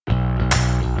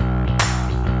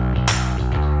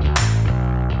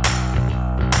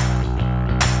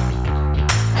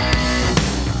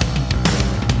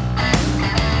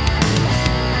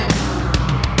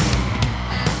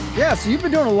Yeah, so you've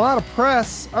been doing a lot of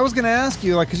press. I was going to ask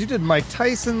you, like, because you did Mike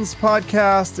Tyson's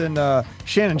podcast and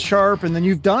Shannon Sharp, and then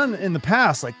you've done in the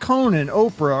past, like Conan,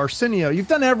 Oprah, Arsenio. You've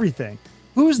done everything.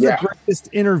 Who's the greatest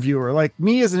interviewer? Like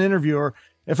me as an interviewer,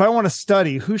 if I want to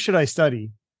study, who should I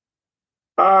study?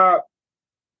 I'd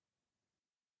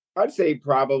say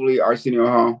probably Arsenio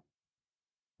Hall.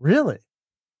 Really?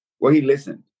 Well, he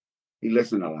listened. He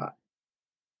listened a lot.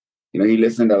 He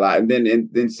listened a lot. And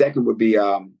then second would be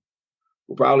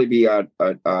will probably be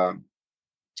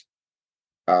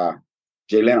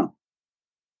Jay Leno.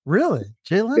 Really?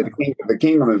 Jay Leno.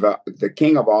 The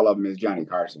king of all of them is Johnny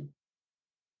Carson.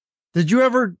 Did you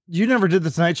ever? You never did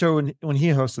the Tonight Show when he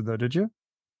hosted, though, did you?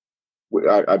 With,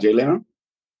 Jay Leno?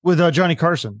 With Johnny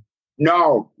Carson?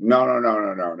 No.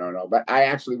 But I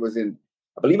actually was in.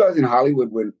 I believe I was in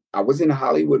Hollywood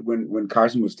when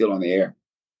Carson was still on the air.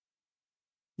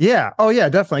 Yeah. Oh, yeah,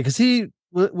 definitely. Because he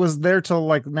was there till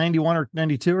like 91 or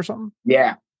 92 or something.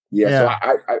 Yeah. So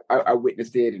I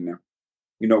witnessed it, and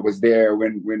was there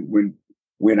when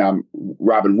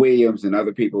Robin Williams and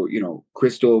other people,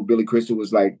 Billy Crystal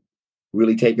was like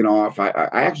really taking off. I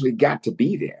actually got to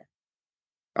be there.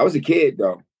 I was a kid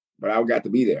though, but I got to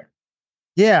be there.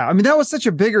 Yeah, I mean that was such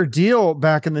a bigger deal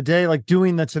back in the day, like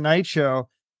doing the Tonight Show.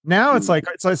 Now it's like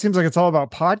it seems like it's all about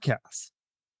podcasts.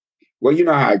 Well, you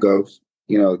know how it goes.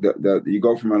 You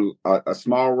go from a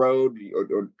small road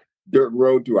or dirt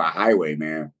road to a highway,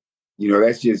 man.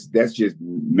 That's just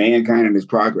mankind and its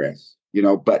progress.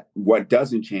 But what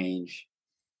doesn't change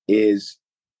is,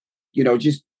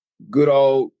 just good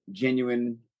old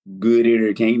genuine good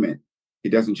entertainment. It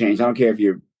doesn't change. I don't care if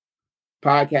you're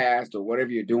podcast or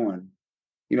whatever you're doing.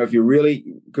 If you're really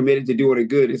committed to doing it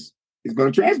good, it's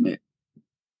going to transmit.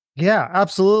 Yeah,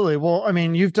 absolutely. Well, I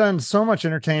mean, you've done so much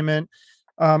entertainment.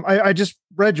 I just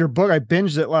read your book. I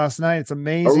binged it last night. It's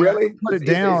amazing. Oh, really? Put it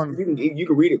down. You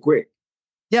can read it quick.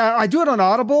 Yeah, I do it on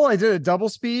Audible. I did it double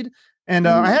speed, and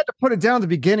I had to put it down at the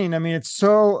beginning. I mean, it's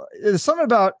something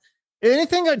about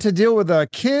anything to deal with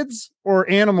kids or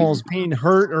animals being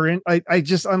hurt or I'm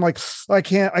like, I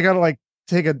can't. I got to like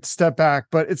take a step back.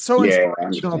 But it's so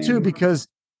inspirational too because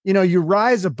you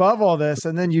rise above all this,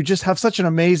 and then you just have such an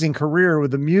amazing career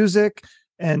with the music.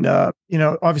 And,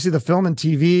 obviously the film and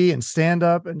TV and stand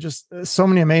up and just so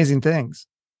many amazing things.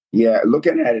 Yeah.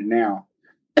 Looking at it now,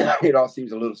 it all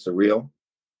seems a little surreal,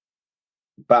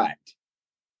 but,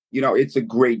 it's a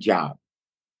great job.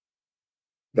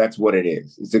 That's what it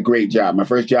is. It's a great job. My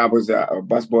first job was a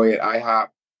busboy at IHOP,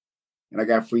 and I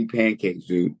got free pancakes,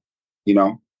 dude,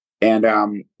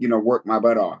 and, worked my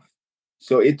butt off.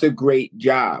 So it's a great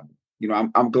job.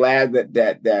 I'm glad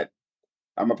that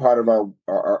I'm a part of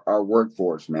our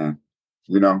workforce, man.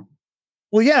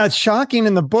 Well, yeah, it's shocking.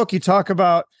 In the book, you talk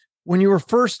about when you were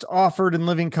first offered in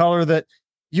Living Color that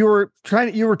you were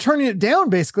turning it down.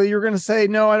 Basically, you were going to say,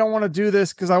 no, I don't want to do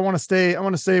this because I want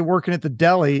to stay working at the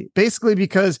deli, basically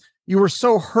because you were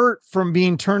so hurt from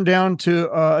being turned down to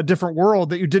a different world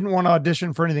that you didn't want to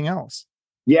audition for anything else.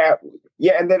 Yeah.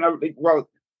 And then,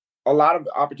 a lot of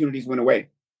opportunities went away.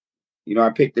 I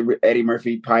picked the Eddie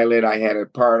Murphy pilot. I had a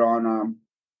part on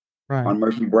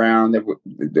Murphy Brown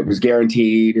that was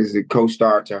guaranteed as a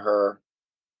co-star to her,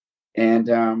 and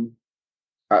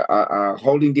a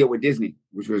holding deal with Disney,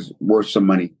 which was worth some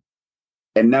money,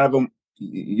 and none of them.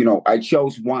 I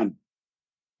chose one,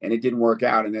 and it didn't work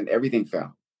out, and then everything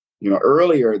fell.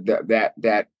 Earlier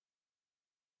that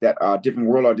Different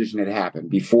World audition had happened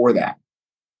before that,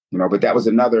 but that was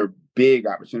another big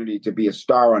opportunity to be a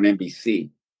star on NBC.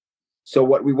 So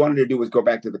what we wanted to do was go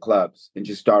back to the clubs and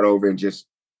just start over and just,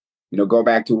 go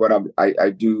back to what I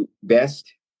do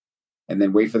best and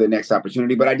then wait for the next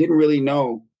opportunity. But I didn't really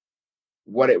know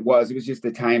what it was. It was just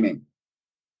the timing.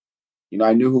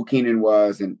 I knew who Keenan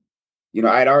was, and,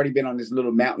 I had already been on this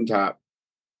little mountaintop,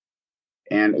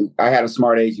 and I had a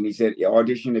smart agent. He said,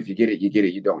 audition. If you get it, you get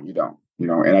it. You don't,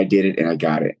 and I did it and I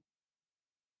got it.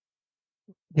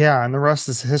 Yeah. And the rest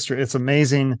is history. It's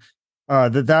amazing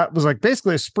that was like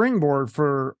basically a springboard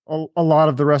for a lot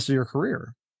of the rest of your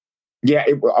career. Yeah,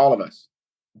 all of us.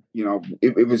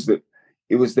 It was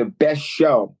the best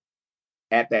show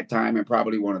at that time, and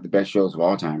probably one of the best shows of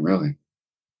all time, really.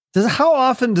 How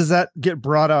often does that get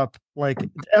brought up? Like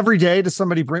every day, does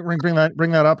somebody bring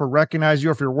that up or recognize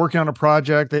you? If you're working on a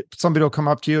project, that somebody will come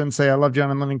up to you and say, "I love John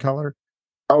in Living Color."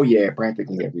 Oh yeah,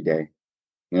 practically every day.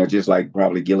 Just like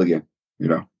probably Gilligan.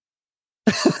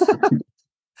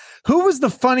 Who was the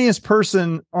funniest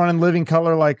person on In Living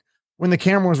Color? Like when the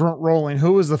cameras weren't rolling,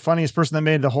 who was the funniest person that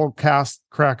made the whole cast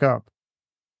crack up?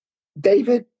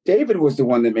 David was the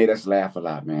one that made us laugh a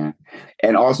lot, man.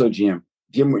 And also Jim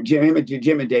and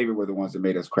David were the ones that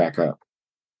made us crack up.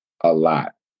 a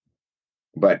lot.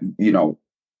 But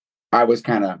I was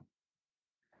kind of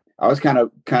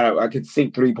I could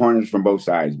sink 3-pointers from both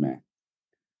sides, man.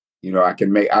 I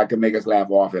can make us laugh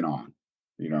off and on.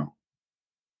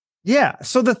 Yeah.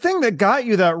 So the thing that got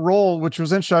you that role, which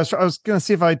was interesting, I was going to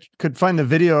see if I could find the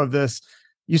video of this.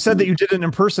 You said that you did an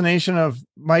impersonation of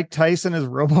Mike Tyson as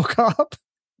RoboCop.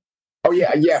 Oh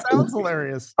yeah, yeah. Sounds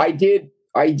hilarious. I did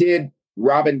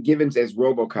Robin Givens as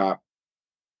RoboCop.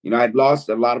 I'd lost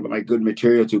a lot of my good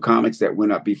material to comics that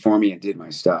went up before me and did my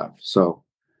stuff. So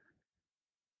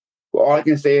all I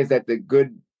can say is that the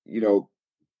good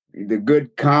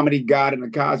comedy god in the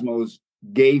cosmos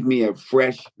gave me a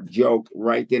fresh joke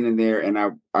right then and there, and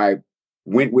I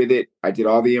went with it. I did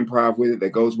all the improv with it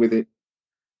that goes with it.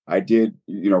 I did,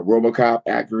 RoboCop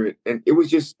accurate, and it was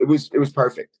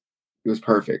perfect. It was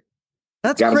perfect.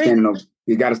 That's crazy.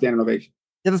 You got to stand in ovation.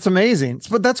 Yeah, that's amazing.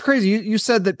 But that's crazy. You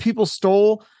said that people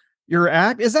stole your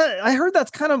act. Is that, I heard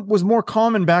that's kind of was more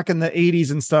common back in the 80s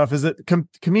and stuff, is that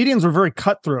comedians were very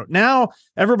cutthroat. Now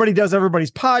everybody does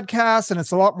everybody's podcast and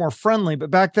it's a lot more friendly, but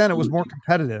back then it was more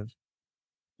competitive.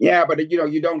 Yeah, but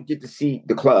you don't get to see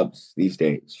the clubs these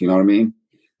days. You know what I mean?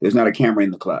 There's not a camera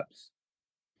in the clubs.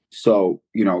 So,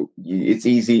 it's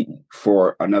easy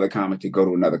for another comic to go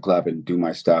to another club and do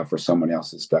my stuff or someone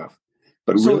else's stuff.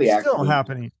 But so really, it's still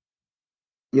happening.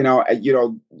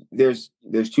 There's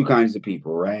two kinds of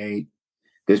people, right?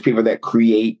 There's people that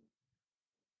create,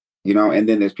 and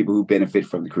then there's people who benefit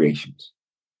from the creations.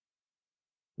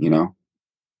 If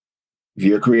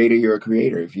you're a creator, you're a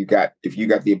creator. If you got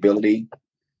the ability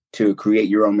to create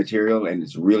your own material and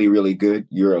it's really, really good,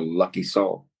 you're a lucky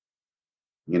soul.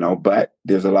 But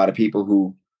there's a lot of people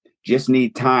who just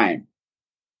need time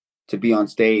to be on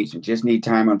stage and just need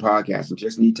time on podcasts and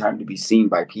just need time to be seen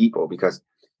by people, because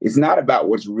it's not about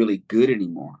what's really good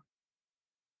anymore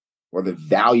or the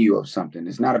value of something.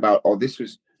 It's not about, oh, this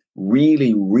was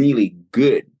really, really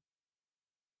good.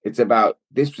 It's about,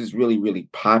 this was really, really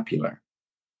popular.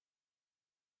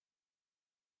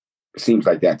 It seems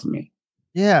like that to me.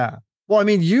 Yeah. Well, I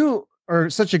mean, you are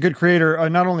such a good creator.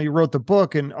 Not only you wrote the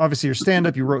book and obviously your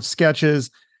stand-up, you wrote sketches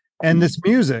and this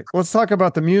music. Let's talk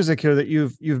about the music here that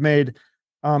you've made.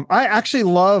 I actually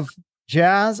love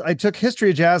jazz. I took history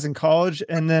of jazz in college,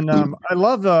 and then I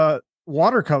love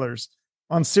watercolors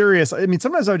on Sirius. I mean,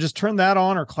 sometimes I would just turn that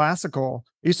on, or classical.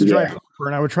 I used to drive over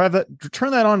and I would turn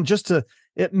that on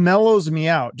it mellows me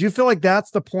out. Do you feel like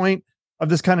that's the point of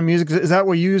this kind of music? Is that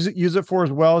what you use it for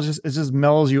as well? It just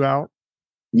mellows you out?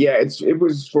 Yeah, it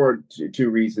was for two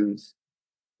reasons.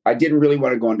 I didn't really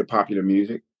want to go into popular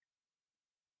music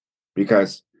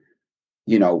because,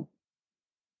 the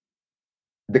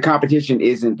competition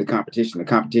isn't the competition. The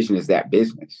competition is that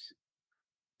business.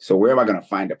 So where am I going to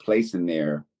find a place in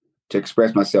there to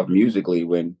express myself musically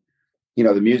when,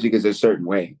 the music is a certain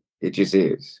way? It just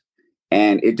is.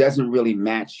 And it doesn't really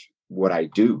match what I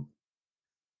do,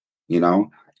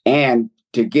 and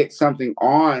to get something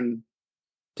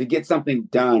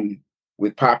done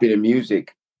with popular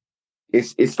music,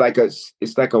 it's like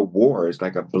a war. It's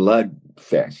like a blood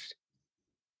fest.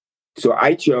 So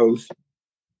I chose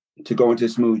to go into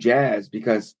smooth jazz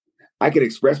because I could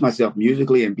express myself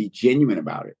musically and be genuine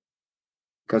about it.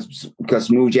 Because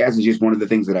smooth jazz is just one of the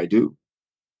things that I do.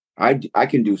 I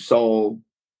can do soul.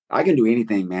 I can do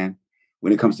anything, man,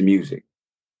 when it comes to music.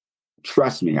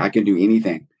 Trust me, I can do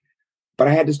anything. But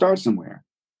I had to start somewhere.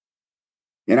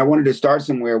 And I wanted to start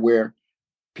somewhere where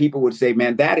people would say,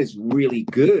 man, that is really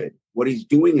good. What he's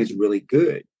doing is really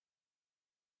good.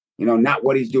 Not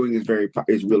what he's doing is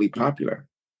really popular.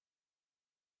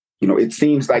 It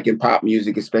seems like in pop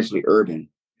music, especially urban,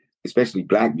 especially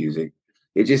Black music,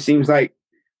 it just seems like,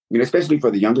 especially for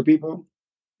the younger people,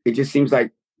 it just seems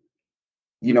like,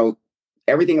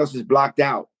 everything else is blocked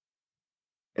out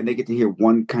and they get to hear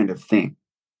one kind of thing.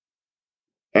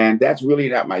 And that's really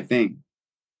not my thing.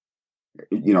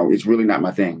 It's really not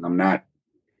my thing. I'm not,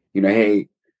 hey,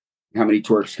 how many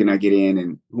twerks can I get in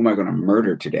and who am I going to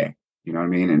murder today? You know what I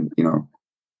mean? And,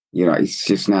 it's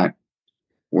just not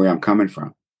where I'm coming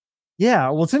from. Yeah.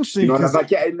 Well, it's interesting.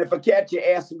 And if I catch your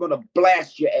ass, I'm going to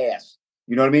blast your ass.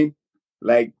 You know what I mean?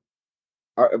 Like,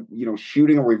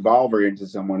 shooting a revolver into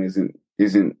someone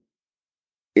isn't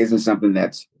something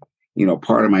that's,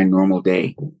 part of my normal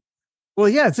day. Well,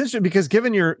 yeah, it's interesting because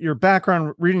given your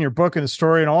background, reading your book and the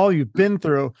story and all you've been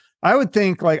through, I would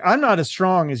think like, I'm not as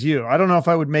strong as you. I don't know if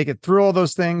I would make it through all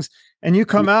those things. And you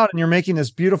come out and you're making this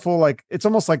beautiful, like, it's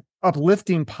almost like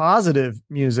uplifting, positive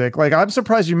music. Like, I'm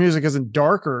surprised your music isn't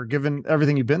darker given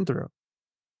everything you've been through.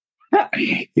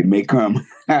 It may come.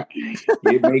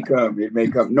 It may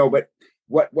come. No, but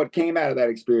what came out of that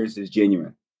experience is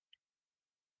genuine.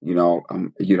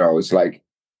 It's like,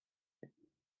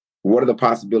 what are the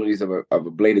possibilities of a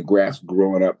blade of grass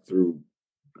growing up through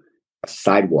a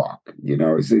sidewalk?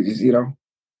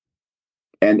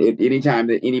 And anytime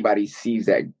that anybody sees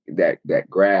that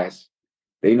grass,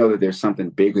 they know that there's something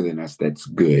bigger than us that's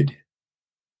good,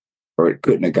 or it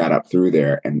couldn't have got up through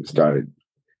there and started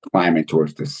climbing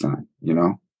towards the sun.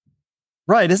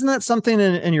 Right. Isn't that something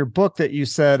in your book that you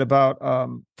said about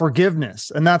forgiveness?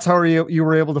 And that's how you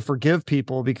were able to forgive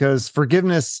people, because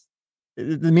forgiveness,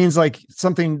 it means like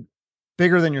something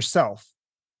bigger than yourself.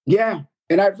 Yeah.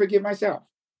 And I'd forgive myself,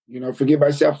 forgive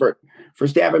myself for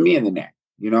stabbing me in the neck,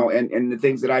 and the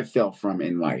things that I fell from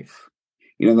in life,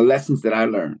 the lessons that I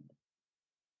learned,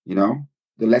 the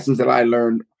lessons that I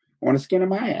learned on the skin of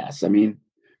my ass. I mean,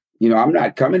 I'm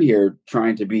not coming here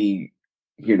trying to be,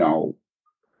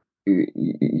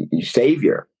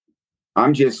 savior.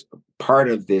 I'm just part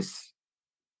of this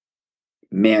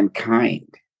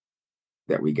mankind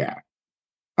that we got.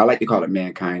 I like to call it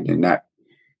mankind and not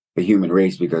the human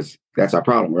race, because that's our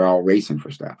problem. We're all racing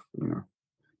for stuff. We're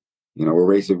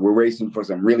racing for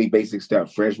some really basic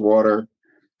stuff: fresh water,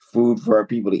 food for our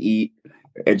people to eat,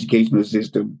 educational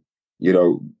system,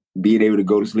 being able to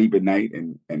go to sleep at night,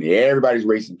 and everybody's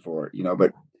racing for it.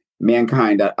 But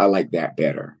mankind, I like that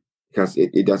better, because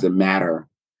it doesn't matter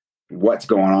what's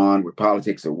going on with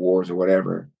politics or wars or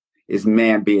whatever. It's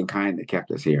man being kind that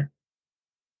kept us here.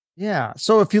 Yeah.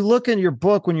 So if you look in your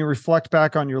book, when you reflect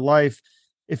back on your life,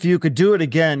 if you could do it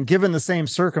again, given the same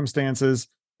circumstances,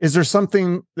 is there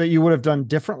something that you would have done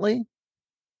differently?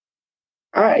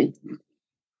 I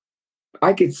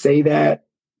could say that,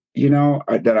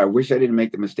 that I wish I didn't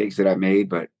make the mistakes that I made,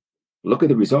 but look at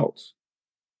the results.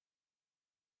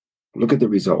 Look at the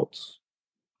results,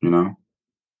 and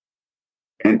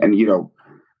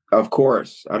of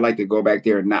course, I'd like to go back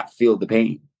there and not feel the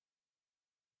pain,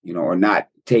 or not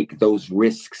take those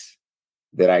risks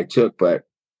that I took. But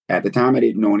at the time, I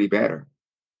didn't know any better.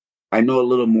 I know a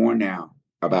little more now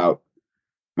about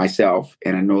myself,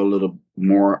 and I know a little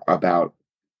more about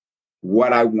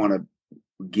what I want to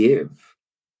give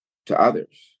to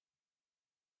others.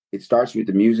 It starts with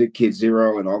the music, Kid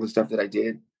Zero, and all the stuff that I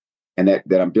did, and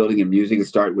that I'm building in music. It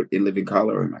started with In Living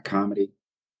Color and my comedy.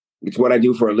 It's what I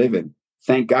do for a living.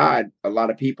 Thank God a lot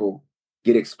of people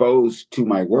get exposed to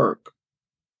my work,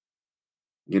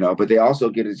 but they also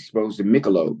get exposed to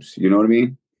Michelob's, you know what I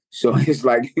mean? So it's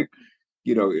like,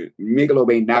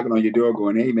 Michelob ain't knocking on your door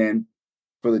going, "Hey man,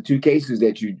 for the 2 cases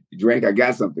that you drank, I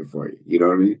got something for you." You know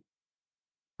what I mean?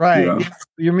 Right. Yeah.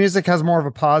 Your music has more of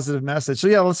a positive message. So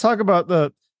yeah, let's talk about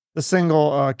the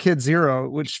single Kid Zero,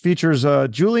 which features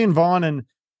Julian Vaughn and,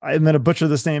 I'm going to butcher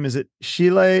this name. Is it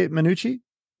Sheila Minucci?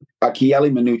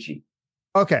 Chieli Minucci.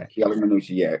 Okay. Chieli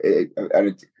Minucci, yeah.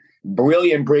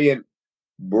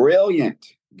 Brilliant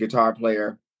guitar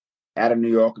player out of New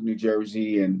York, New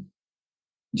Jersey, and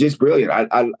just brilliant.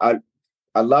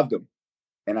 I loved him,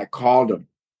 and I called him,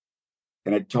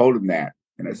 and I told him that,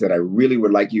 and I said, "I really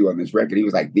would like you on this record." He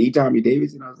was like, "The Tommy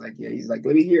Davidson?" I was like, "Yeah." He's like,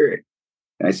 "Let me hear it,"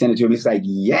 and I sent it to him. He's like,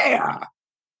 "Yeah,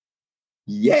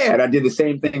 yeah." And I did the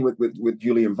same thing with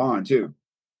Julian Vaughn too.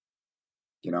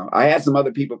 I had some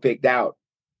other people picked out,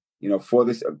 for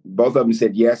this. Both of them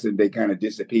said yes, and they kind of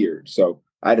disappeared. So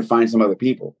I had to find some other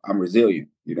people. I'm resilient.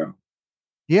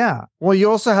 Yeah. Well, you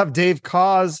also have Dave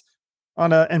Koz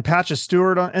on and Patches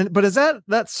Stewart on, but is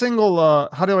that single?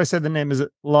 How do I say the name? Is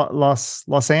it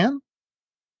Lausanne?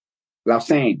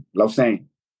 Lausanne.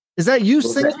 Is that you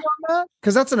singing on that?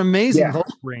 Because that's an amazing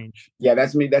vocal range. Yeah,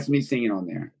 that's me. That's me singing on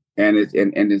there, and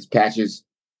it's Patches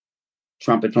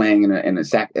trumpet playing, and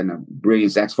a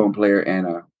brilliant saxophone player, and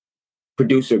a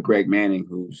producer, Greg Manning,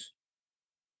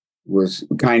 was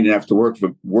kind enough to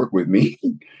work with me.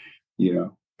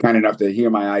 Kind enough to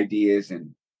hear my ideas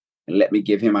and let me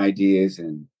give him ideas.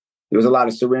 And there was a lot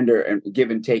of surrender and give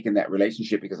and take in that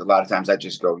relationship, because a lot of times I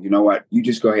just go, "You know what? You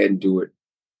just go ahead and do it.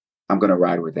 I'm going to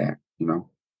ride with that." Yeah,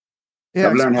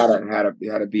 I've learned how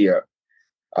to be a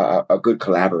good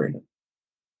collaborator.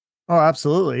 Oh,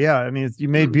 absolutely. Yeah. I mean, you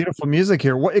made beautiful music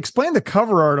here. Explain the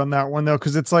cover art on that one though,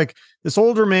 because it's like this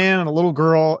older man and a little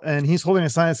girl, and he's holding a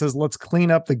sign that says, "Let's clean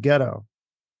up the ghetto."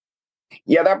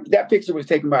 Yeah, that picture was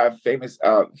taken by a famous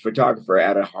photographer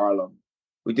out of Harlem.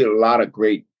 We did a lot of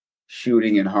great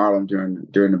shooting in Harlem during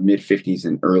the mid-50s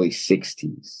and early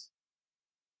 60s.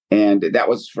 And that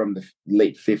was from the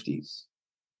late 50s.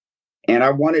 And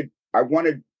I wanted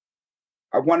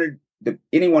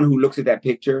anyone who looks at that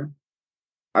picture,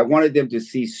 I wanted them to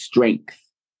see strength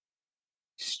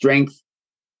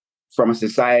from a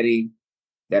society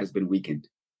that has been weakened,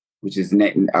 which is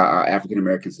African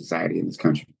American society in this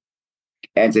country,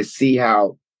 and to see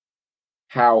how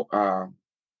how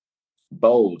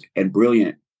bold and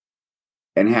brilliant,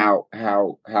 and how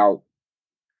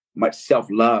much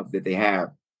self-love that they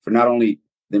have for not only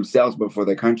themselves but for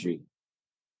their country.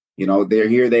 You know,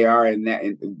 they are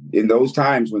in those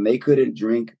times when they couldn't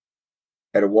drink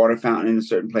at a water fountain in a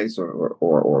certain place,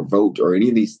 or vote or any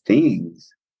of these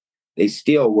things. They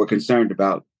still were concerned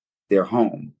about their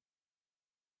home.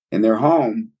 And their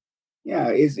home, yeah,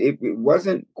 it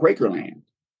wasn't Quakerland.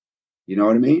 You know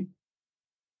what I mean?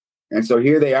 And so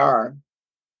here they are.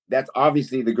 That's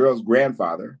obviously the girl's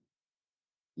grandfather.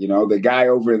 You know, the guy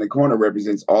over in the corner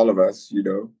represents all of us, you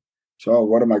know. So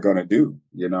what am I going to do,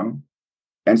 you know?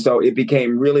 And so it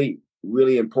became really,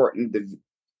 really important.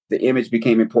 The image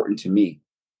became important to me.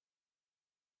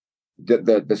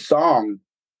 The song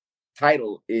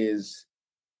title is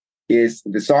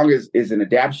an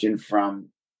adaptation from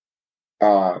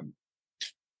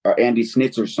Andy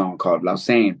Schnitzer's song called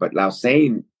Lausanne. But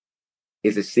Lausanne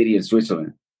is a city in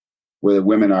Switzerland where the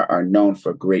women are known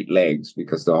for great legs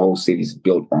because the whole city's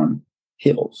built on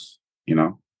hills, you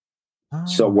know? Oh.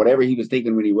 So whatever he was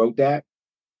thinking when he wrote that,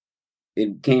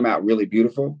 it came out really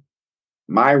beautiful.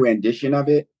 My rendition of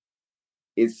it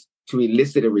is to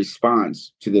elicit a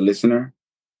response to the listener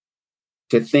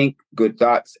to think good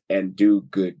thoughts and do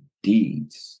good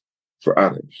deeds for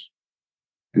others.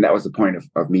 And that was the point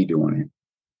of me doing it.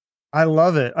 I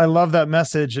love it. I love that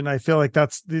message. And I feel like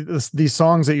that's these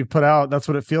songs that you put out. That's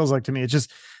what it feels like to me. It's just,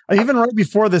 even right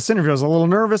before this interview, I was a little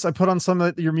nervous. I put on some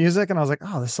of your music and I was like,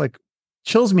 oh, this like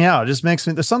chills me out. It just makes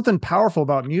me, there's something powerful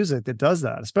about music that does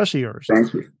that, especially yours.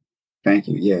 Thank you. Thank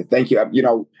you. Yeah. Thank you. You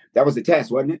know, that was the test,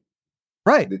 wasn't it?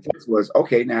 Right. The test was,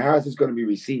 okay, now how is this going to be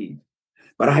received?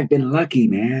 But I've been lucky,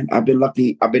 man. I've been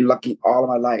lucky all of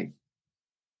my life.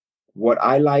 What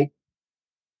I like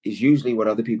is usually what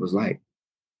other people's like.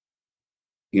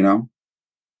 You know?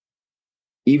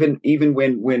 Even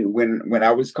when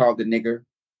I was called the nigger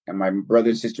and my brother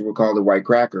and sister were called the white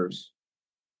crackers,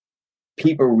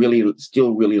 people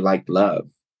still really liked love,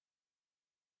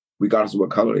 regardless of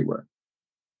what color they were.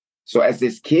 So as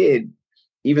this kid,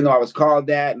 even though I was called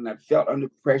that and I felt under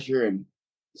pressure and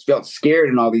felt scared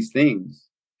and all these things,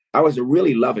 I was a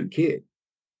really loving kid.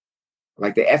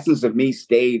 Like the essence of me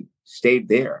stayed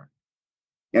there.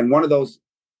 And one of those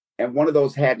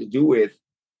had to do with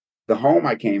the home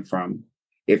I came from.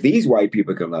 If these white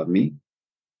people can love me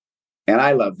and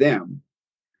I love them,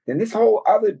 then this whole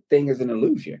other thing is an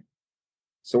illusion.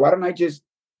 So why don't I just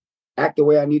act the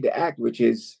way I need to act, which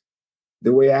is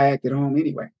the way I act at home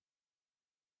anyway?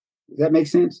 Does that make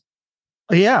sense?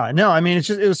 Yeah, no, I mean, it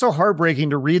was so heartbreaking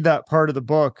to read that part of the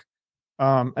book.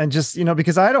 And just, you know,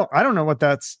 because I don't know what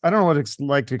it's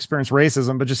like to experience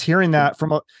racism, but just hearing that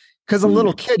from because a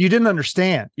little kid, you didn't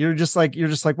understand. You're just like,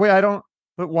 wait,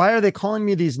 but why are they calling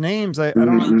me these names? I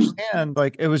don't understand.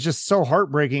 Like, it was just so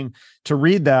heartbreaking to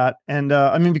read that. And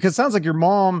I mean, because it sounds like your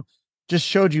mom just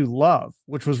showed you love,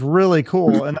 which was really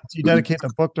cool. And you dedicate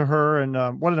the book to her.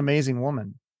 And what an amazing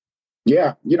woman.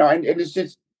 Yeah. You know, and it's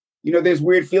just, you know, there's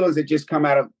weird feelings that just come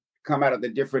out of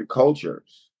the different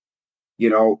cultures. You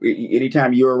know,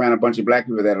 anytime you're around a bunch of black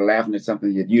people that are laughing at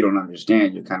something that you don't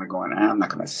understand, you're kind of going, I'm not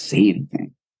going to say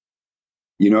anything.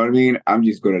 You know what I mean? I'm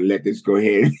just going to let this go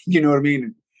ahead. You know what I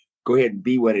mean? Go ahead and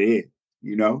be what it is.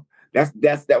 You know,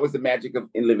 that was the magic of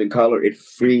In Living Color. It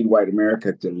freed white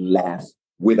America to laugh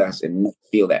with us and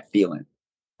feel that feeling.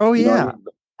 Oh, yeah.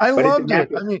 I loved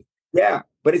it. I mean, yeah,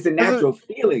 but it's a natural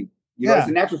feeling. You know, it's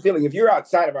a natural feeling. If you're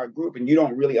outside of our group and you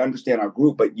don't really understand our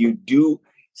group, but you do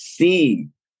see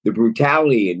the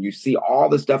brutality and you see all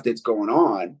the stuff that's going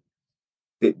on,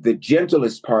 the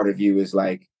gentlest part of you is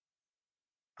like,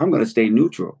 I'm going to stay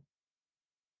neutral.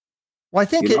 Well, I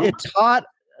think it taught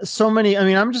so many. I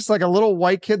mean, I'm just like a little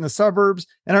white kid in the suburbs.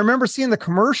 And I remember seeing the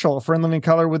commercial for In Living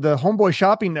Color with the Homeboy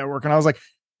Shopping Network. And I was like,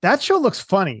 that show looks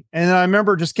funny. And I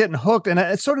remember just getting hooked.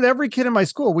 And so did every kid in my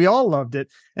school. We all loved it.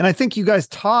 And I think you guys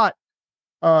taught,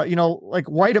 you know, like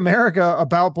white America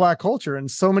about Black culture in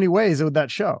so many ways with that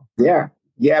show. Yeah.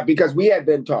 Yeah. Because we had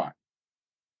been taught,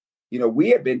 you know, we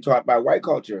had been taught by white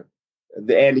culture,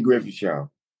 the Andy Griffith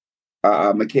Show,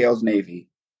 McHale's Navy,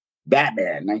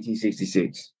 Batman,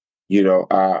 1966. You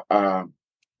know,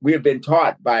 we have been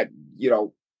taught by, you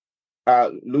know,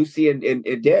 Lucy and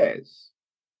Des,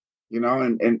 you know,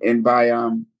 and by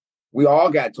we all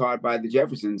got taught by the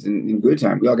Jeffersons in Good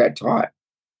Time. We all got taught.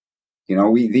 You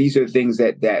know, these are things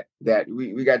that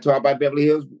we got taught by Beverly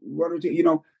Hills 102. You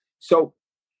know, so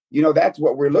you know that's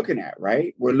what we're looking at,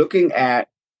 right? We're looking at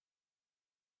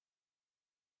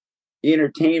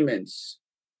entertainment's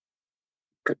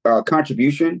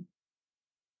contribution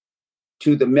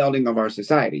to the melding of our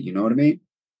society. You know what I mean?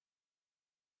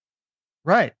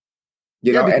 Right.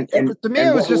 You Yeah, know, because to me,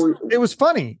 and what were it was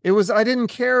funny. I didn't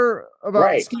care about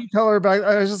right, skin color, but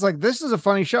I was just like, this is a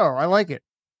funny show. I like it.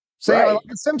 Same, I right. like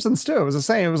The Simpsons too. It was the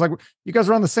same. It was like you guys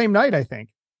were on the same night, I think.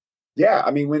 Yeah,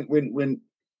 I mean, when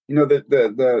you know the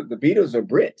Beatles are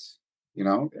Brits, you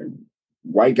know,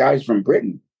 white guys from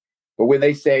Britain, but when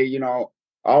they say, you know,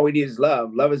 all we need is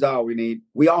love, love is all we need,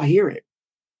 we all hear it.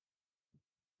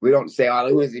 We don't say, oh,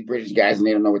 who is these British guys and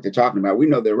they don't know what they're talking about. We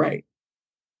know they're right.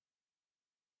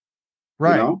 You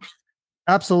Right. know,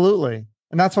 Absolutely.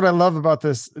 And that's what I love about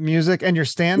this music and your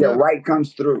stand yeah, up. right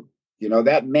comes through. You know,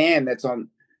 that man that's on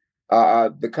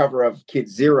the cover of Kid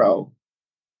Zero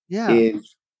Yeah.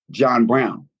 is John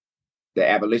Brown, the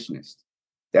abolitionist.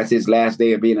 That's his last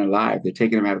day of being alive. They're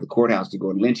taking him out of the courthouse to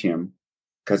go and lynch him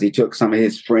because he took some of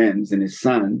his friends and his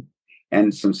son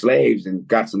and some slaves and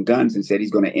got some guns and said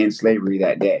he's going to end slavery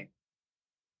that day.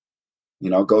 You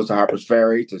know, goes to Harper's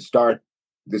Ferry to start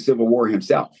the Civil War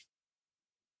himself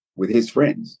with his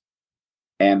friends.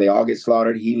 And they all get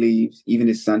slaughtered. He leaves. Even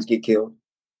his sons get killed.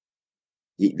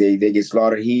 They get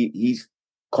slaughtered. He's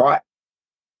caught,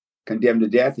 condemned to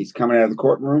death. He's coming out of the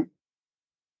courtroom,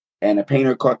 and a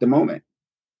painter caught the moment.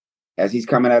 As he's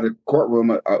coming out of the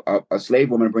courtroom, a slave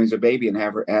woman brings her baby and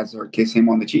has her kiss him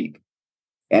on the cheek.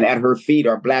 And at her feet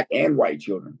are black and white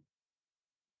children.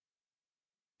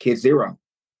 Kid Zero.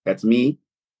 That's me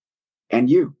and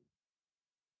you.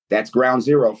 That's ground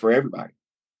zero for everybody,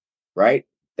 right?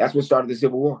 That's what started the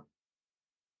Civil War.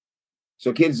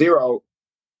 So Kid Zero,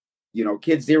 you know,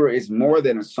 Kid Zero is more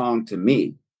than a song to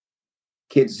me.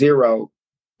 Kid Zero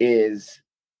is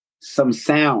some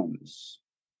sounds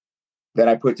that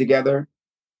I put together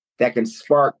that can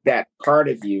spark that part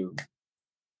of you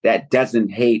that doesn't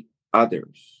hate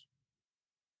others.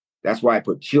 That's why I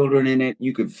put children in it.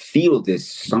 You can feel this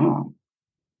song.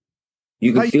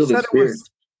 You How can you feel the said it spirit.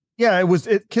 was,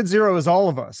 yeah, Kid Zero is all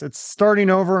of us. It's starting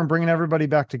over and bringing everybody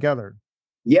back together.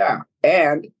 Yeah.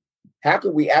 And how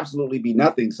could we absolutely be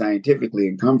nothing scientifically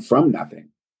and come from nothing?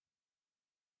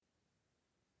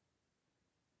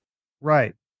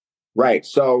 Right. Right.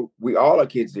 So we all are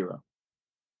Kid Zero.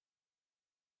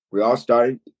 We all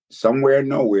started somewhere,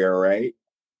 nowhere, right?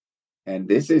 And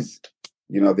this is,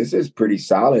 you know, this is pretty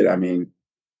solid. I mean,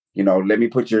 you know, let me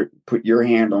put your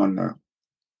hand on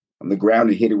the ground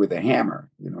and hit it with a hammer.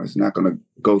 You know, it's not going to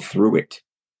go through it.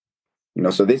 You know,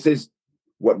 so this is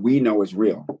what we know is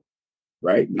real,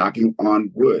 right? Knocking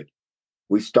on wood.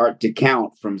 We start to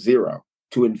count from zero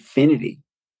to infinity.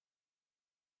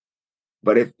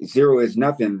 But if zero is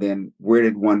nothing, then where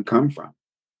did one come from?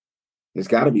 There's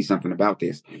got to be something about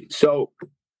this. So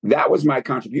that was my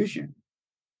contribution.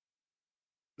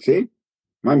 See,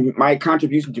 my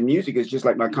contribution to music is just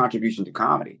like my contribution to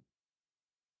comedy.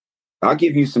 I'll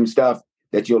give you some stuff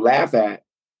that you'll laugh at,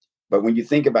 but when you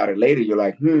think about it later, you're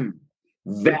like,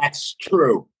 that's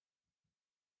true.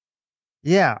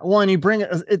 Yeah. Well, and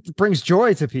it brings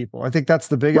joy to people. I think that's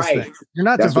the biggest Right. thing. You're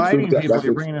not That's what truth dividing does. people,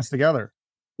 you're bringing us together.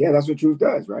 Yeah, that's what truth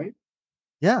does, right?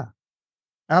 Yeah.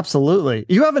 Absolutely.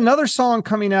 You have another song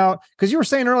coming out because you were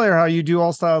saying earlier how you do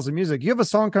all styles of music. You have a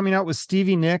song coming out with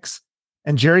Stevie Nicks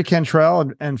and Jerry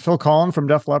Cantrell and Phil Collin from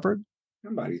Def Leppard.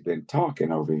 Somebody's been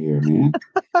talking over here, man.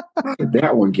 How did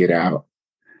that one get out?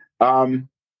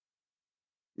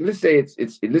 Let's say it's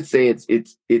in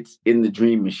the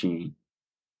dream machine.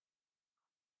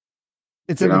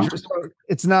 It's in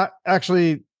it's not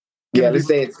actually. Yeah, let's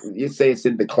say it's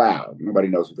in the cloud. Nobody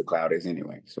knows what the cloud is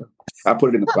anyway. So I'll put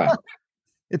it in the cloud.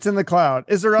 It's in the cloud.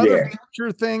 Is there other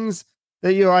future things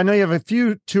that I know you have a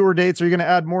few tour dates. Are you going to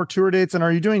add more tour dates? And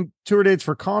are you doing tour dates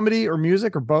for comedy or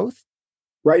music or both?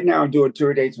 Right now I'm doing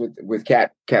tour dates with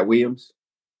Cat Williams.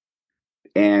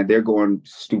 And they're going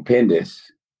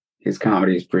stupendous. His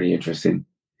comedy is pretty interesting.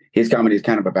 His comedy is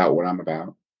kind of about what I'm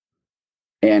about.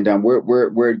 And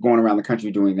we're going around the country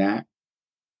doing that.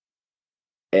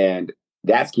 And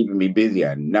that's keeping me busy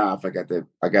enough.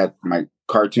 I got my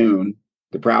cartoon,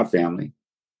 The Proud Family.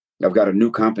 I've got a new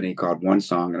company called One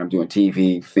Song, and I'm doing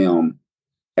TV, film,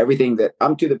 everything that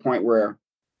I'm to the point where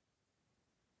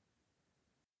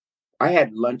I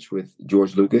had lunch with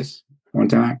George Lucas one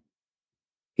time.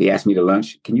 He asked me to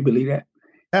lunch. Can you believe that?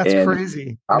 That's and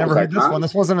crazy. I never heard this one.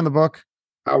 This wasn't in the book.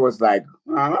 I was like,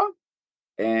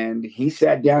 and he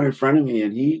sat down in front of me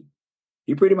and he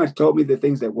pretty much told me the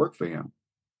things that worked for him.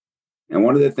 And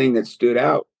one of the things that stood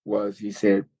out was he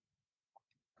said,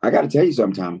 I got to tell you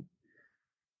something, Tommy.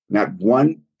 Not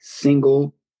one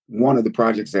single one of the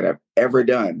projects that I've ever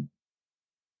done,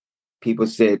 people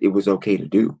said it was okay to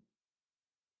do.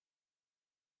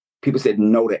 People said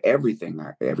no to everything,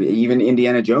 even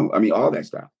Indiana Jones. I mean, all that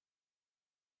stuff.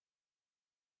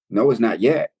 No, it's not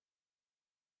yet.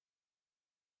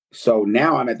 So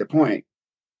now I'm at the point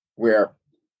where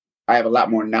I have a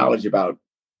lot more knowledge about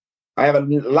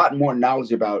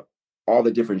all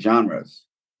the different genres.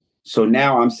 So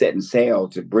now I'm setting sail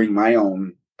to bring my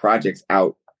own projects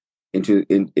out into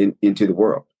the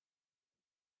world.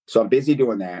 So I'm busy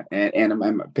doing that, and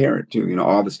I'm a parent too.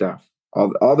 All the stuff,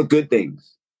 all the good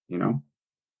things.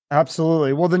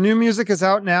 Absolutely. Well, the new music is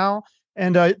out now,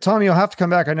 and Tommy, you'll have to come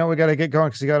back. I know we got to get going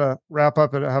because you got to wrap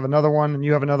up and have another one, and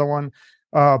you have another one.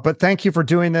 But thank you for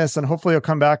doing this, and hopefully you'll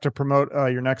come back to promote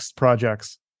your next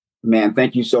projects. Man,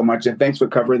 thank you so much, and thanks for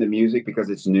covering the music because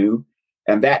it's new,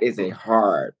 and that is a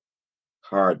hard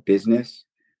business,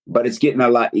 but it's getting a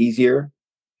lot easier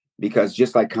because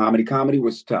just like comedy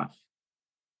was tough.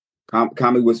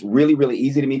 Comedy was really, really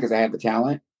easy to me because I had the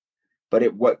talent, but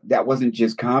that wasn't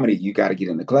just comedy. You got to get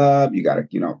in the club. You got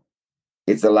to,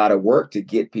 it's a lot of work to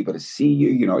get people to see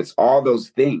you. It's all those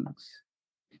things.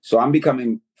 So I'm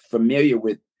becoming familiar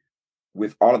with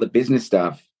all of the business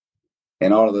stuff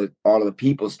and all of the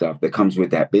people stuff that comes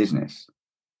with that business.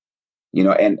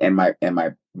 And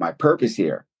my purpose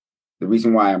here, the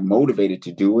reason why I'm motivated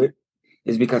to do it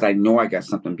is because I know I got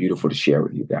something beautiful to share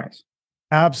with you guys.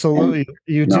 Absolutely.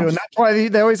 You do. And that's why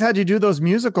they always had you do those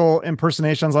musical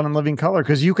impersonations on In Living Color,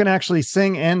 because you can actually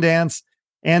sing and dance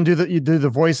and you do the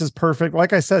voices perfect.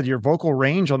 Like I said, your vocal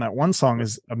range on that one song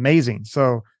is amazing.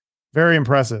 So very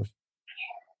impressive.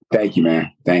 Thank you,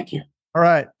 man. Thank you. All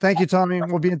right. Thank you, Tommy.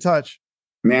 We'll be in touch.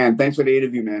 Man, thanks for the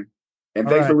interview, man. And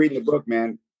thanks for reading the book,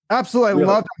 man. Absolutely.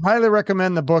 Really. Highly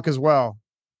recommend the book as well.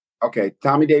 Okay.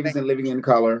 Tommy Davidson, Living in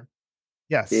Color.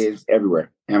 Yes. Is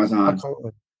everywhere. Amazon.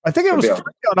 Absolutely. I think it was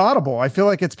free on Audible. I feel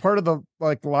like it's part of the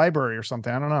library or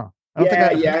something. I don't know. I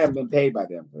haven't been paid by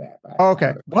them for that.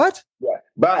 Okay. What? Yeah.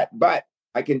 But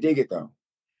I can dig it though,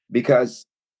 because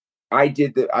I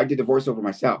did the voiceover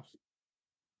myself.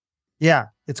 Yeah,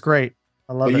 it's great.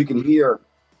 I love it. You can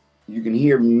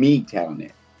hear me telling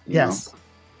it. Yes.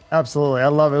 Absolutely. I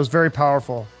love it. It was very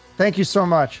powerful. Thank you so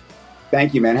much.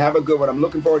 Thank you, man. Have a good one. I'm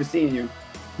looking forward to seeing you.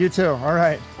 You too. All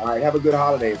right. All right. Have a good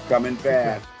holiday. It's coming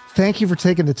fast. Thank you for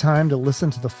taking the time to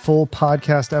listen to the full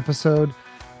podcast episode.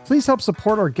 Please help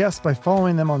support our guests by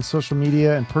following them on social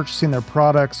media and purchasing their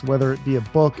products, whether it be a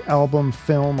book, album,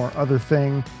 film, or other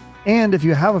thing. And if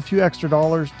you have a few extra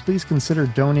dollars, please consider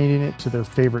donating it to their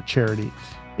favorite charity.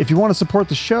 If you want to support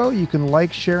the show, you can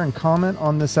like, share, and comment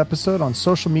on this episode on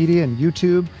social media and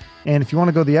YouTube. And if you want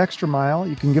to go the extra mile,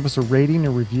 you can give us a rating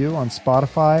or review on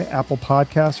Spotify, Apple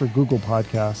Podcasts, or Google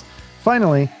Podcasts.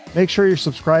 Finally, make sure you're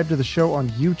subscribed to the show on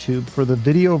YouTube for the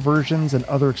video versions and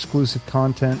other exclusive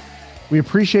content. We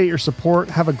appreciate your support.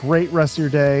 Have a great rest of your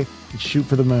day and shoot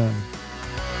for the moon.